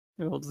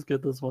I'll just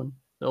get this one.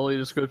 The only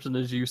description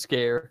is you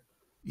scare.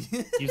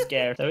 You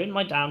scare. So in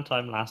my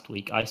downtime last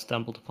week, I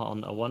stumbled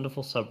upon a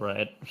wonderful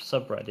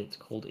subreddit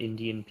called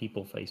Indian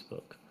People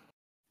Facebook.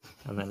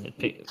 And then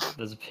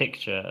there's a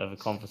picture of a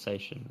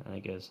conversation, and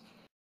it goes,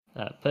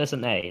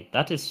 Person A,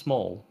 that is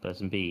small.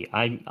 Person B,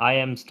 I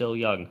am still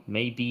young.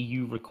 Maybe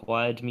you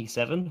required me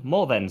 7?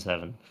 More than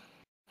 7.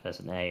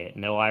 Person A,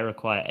 no, I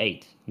require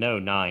 8. No,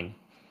 9.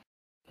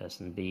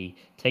 Person B,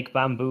 take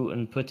bamboo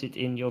and put it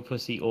in your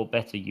pussy, or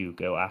better you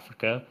go,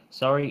 Africa.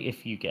 Sorry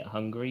if you get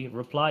hungry.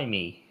 Reply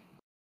me.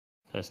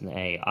 Person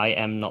A, I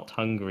am not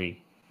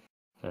hungry.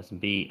 Person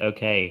B,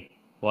 okay.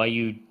 Why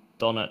you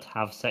do not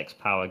have sex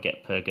power,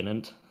 get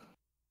Perganant?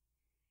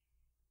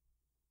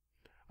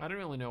 I don't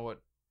really know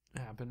what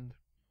happened.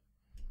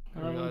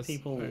 I When realized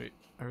people...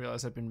 I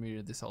realized I've been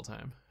muted this whole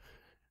time.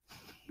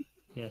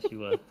 Yes, you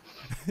were.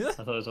 I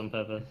thought it was on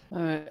purpose.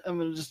 Alright, I'm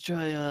gonna just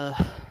try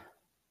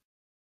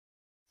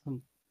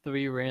some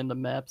 3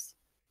 random maps.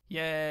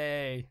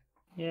 Yay!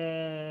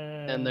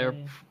 Yay! And they're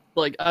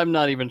like, I'm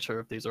not even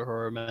sure if these are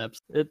horror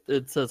maps.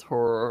 It says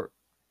horror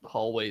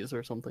hallways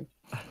or something.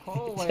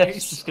 Hallways.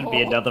 It's just gonna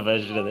be another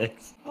version of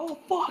this. Oh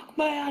fuck,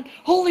 man!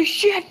 Holy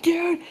shit,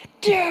 dude!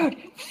 Dude!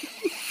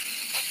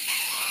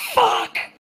 Fuck!